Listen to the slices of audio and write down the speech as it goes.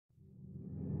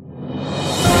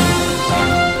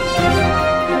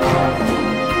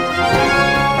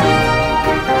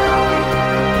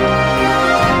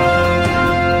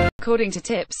According to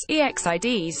Tips,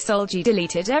 EXID's Seulgi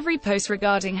deleted every post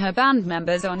regarding her band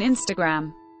members on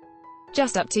Instagram.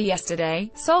 Just up to yesterday,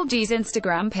 Seulgi's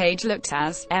Instagram page looked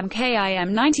as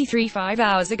MKIM93. 5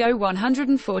 hours ago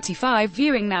 145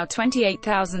 viewing now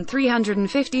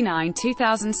 28,359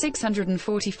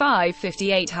 2,645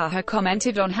 58 Haha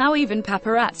commented on how even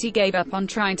paparazzi gave up on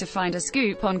trying to find a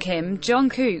scoop on Kim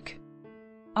Jong-kook.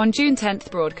 On June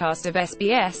 10th broadcast of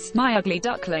SBS, My Ugly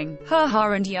Duckling,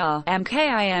 haha and yeah,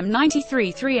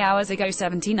 MKIM93 3 hours ago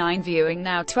 79 viewing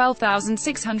now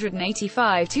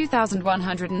 12,685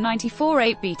 2,194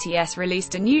 8 BTS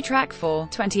released a new track for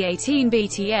 2018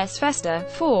 BTS Festa,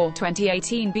 for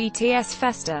 2018 BTS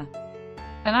Festa,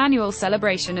 an annual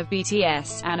celebration of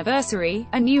BTS anniversary.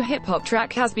 A new hip-hop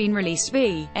track has been released.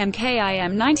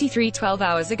 MKIM93 12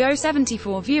 hours ago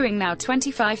 74 viewing now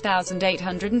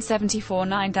 25,874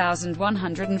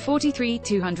 9,143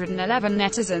 211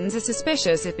 netizens are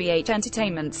suspicious of BH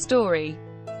Entertainment's story.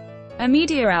 A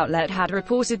media outlet had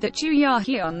reported that Chu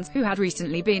Ya-hyun, who had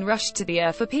recently been rushed to the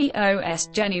ER for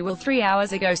post Jenny Will 3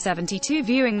 hours ago 72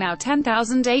 viewing now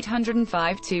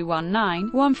 10,805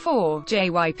 21914.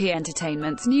 JYP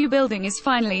Entertainment's new building is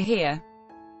finally here.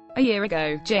 A year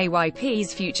ago,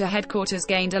 JYP's future headquarters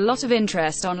gained a lot of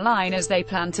interest online as they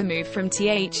plan to move from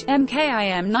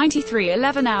MKIM93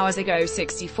 11 hours ago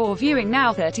 64 viewing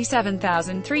now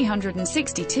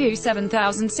 37,362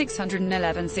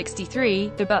 7,611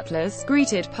 63. The Butlers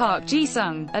greeted Park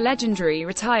Ji-sung, a legendary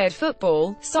retired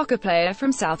soccer player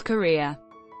from South Korea.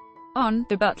 On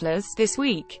The Butlers this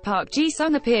week, Park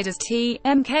Ji-sung appeared as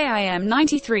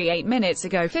MKIM93 8 minutes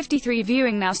ago 53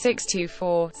 viewing now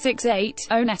 62468.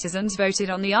 Netizens voted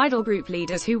on the idol group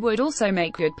leaders who would also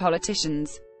make good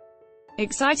politicians.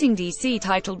 Exciting DC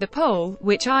titled the poll,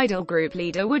 which idol group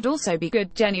leader would also be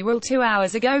good. Jenny Will 2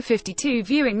 hours ago 52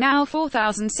 viewing now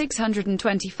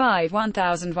 4,625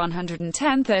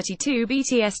 1,110 32.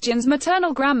 BTS Jin's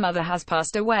maternal grandmother has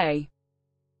passed away.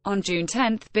 On June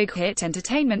 10th, Big Hit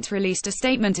Entertainment released a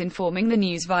statement informing the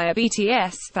news via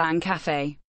BTS Fan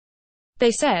Cafe.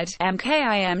 They said,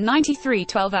 MKIM93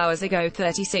 12 hours ago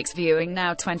 36 viewing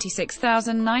now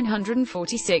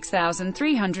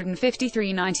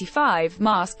 26,946,353 95.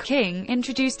 Mask King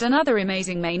introduced another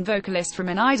amazing main vocalist from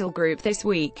an idol group this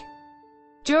week.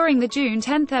 During the June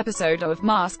 10th episode of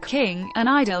Mask King, an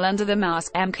idol under the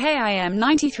mask,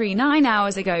 MKIM93 9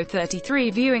 hours ago 33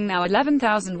 viewing now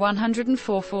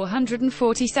 11,104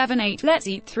 447 8. Let's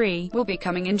Eat 3 will be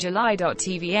coming in July.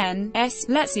 TVN's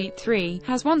Let's Eat 3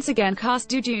 has once again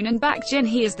cast Doojun and Bak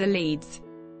Jin-hee as the leads.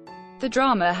 The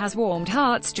drama has warmed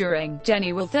hearts during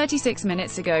Jenny Will 36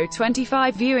 minutes ago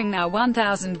 25 viewing now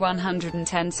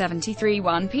 1,110 73.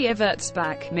 1 Pia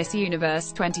Wurtzbach, Miss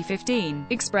Universe 2015,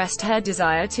 expressed her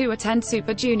desire to attend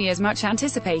Super Junior's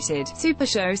much-anticipated Super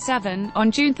Show 7. On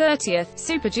June 30th,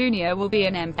 Super Junior will be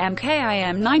in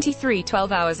MKIM93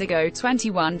 12 hours ago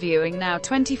 21 viewing now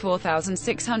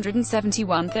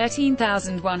 24,671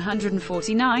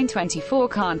 13,149 24.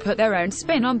 Can't put their own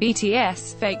spin on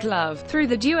BTS Fake Love. Through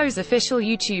the duo's official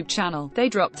YouTube channel, they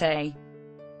dropped a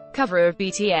cover of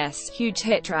BTS' huge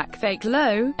hit track Fake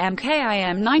Low.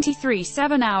 MKIM93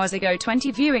 7 hours ago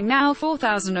 20 viewing now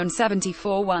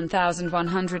 4,074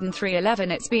 1,103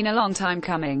 11. It's been a long time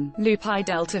coming. Lupi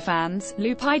Delta fans,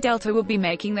 Lupi Delta will be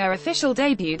making their official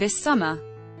debut this summer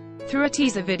through a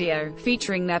teaser video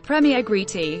featuring their premiere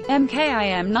greetie,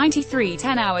 MKIM93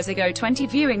 10 hours ago 20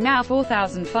 viewing now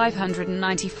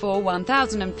 4,594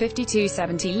 1,052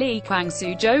 70. Lee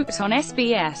Kwang-soo joked on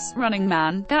SBS Running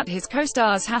Man that his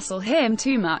co-stars hassle him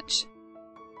too much.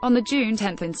 On the June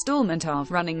 10th installment of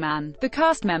Running Man, the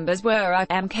cast members were at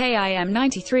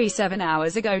MKIM93 7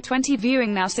 hours ago 20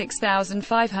 viewing now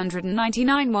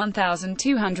 6,599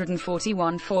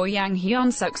 1,241 4. Yang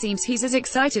Hyun-suk seems he's as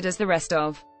excited as the rest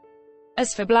of.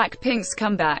 As for Blackpink's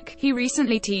comeback, he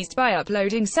recently teased by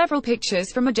uploading several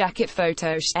pictures from a jacket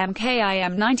photo shoot.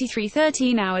 MKIM93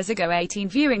 13 hours ago 18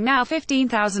 viewing now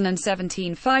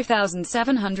 15,017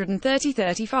 5,730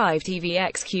 35.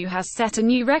 TVXQ has set a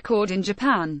new record in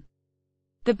Japan.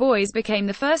 The boys became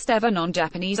the first ever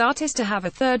non-Japanese artist to have a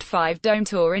third 5-dome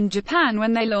tour in Japan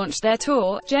when they launched their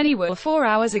tour. Jenny Will 4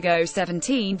 hours ago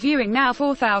 17 viewing now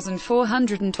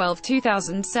 4,412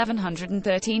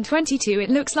 2,713 22. It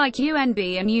looks like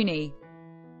UNB and UNI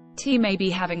T may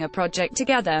be having a project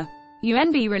together.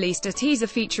 UNB released a teaser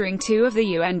featuring 2 of the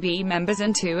UNB members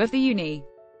and 2 of the UNI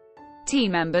T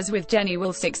members with Jenny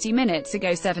Will 60 minutes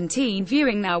ago 17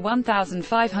 viewing now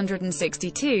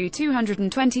 1,562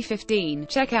 220 15.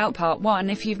 Check out part 1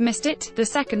 if you've missed it. The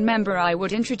second member I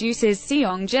would introduce is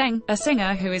Seong Jeng, a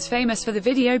singer who is famous for the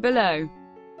video below.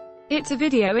 It's a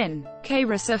video in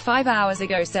K-Rasa 5 hours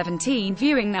ago 17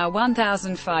 viewing now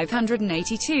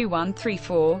 1582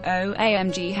 1340.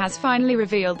 AMG has finally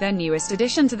revealed their newest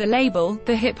addition to the label.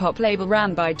 The hip-hop label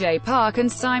ran by Jay Park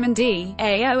and Simon D.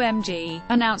 AOMG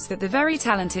announced that the very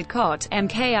talented COT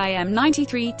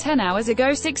MKIM93 10 hours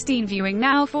ago 16 viewing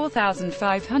now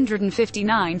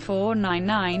 4559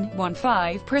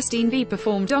 49915 Pristine B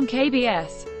performed on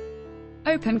KBS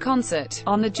Open Concert.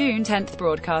 On the June 10th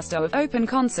broadcast of Open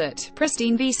Concert,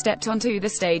 Pristine B stepped onto the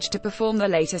stage to perform the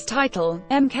latest title,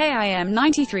 MKIM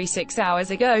 93 6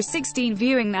 hours ago 16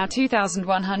 viewing now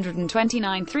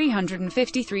 2129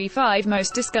 353 5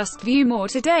 most discussed view more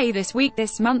today this week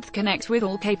this month connect with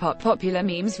all K-pop popular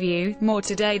memes view more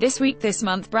today this week this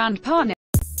month brand partner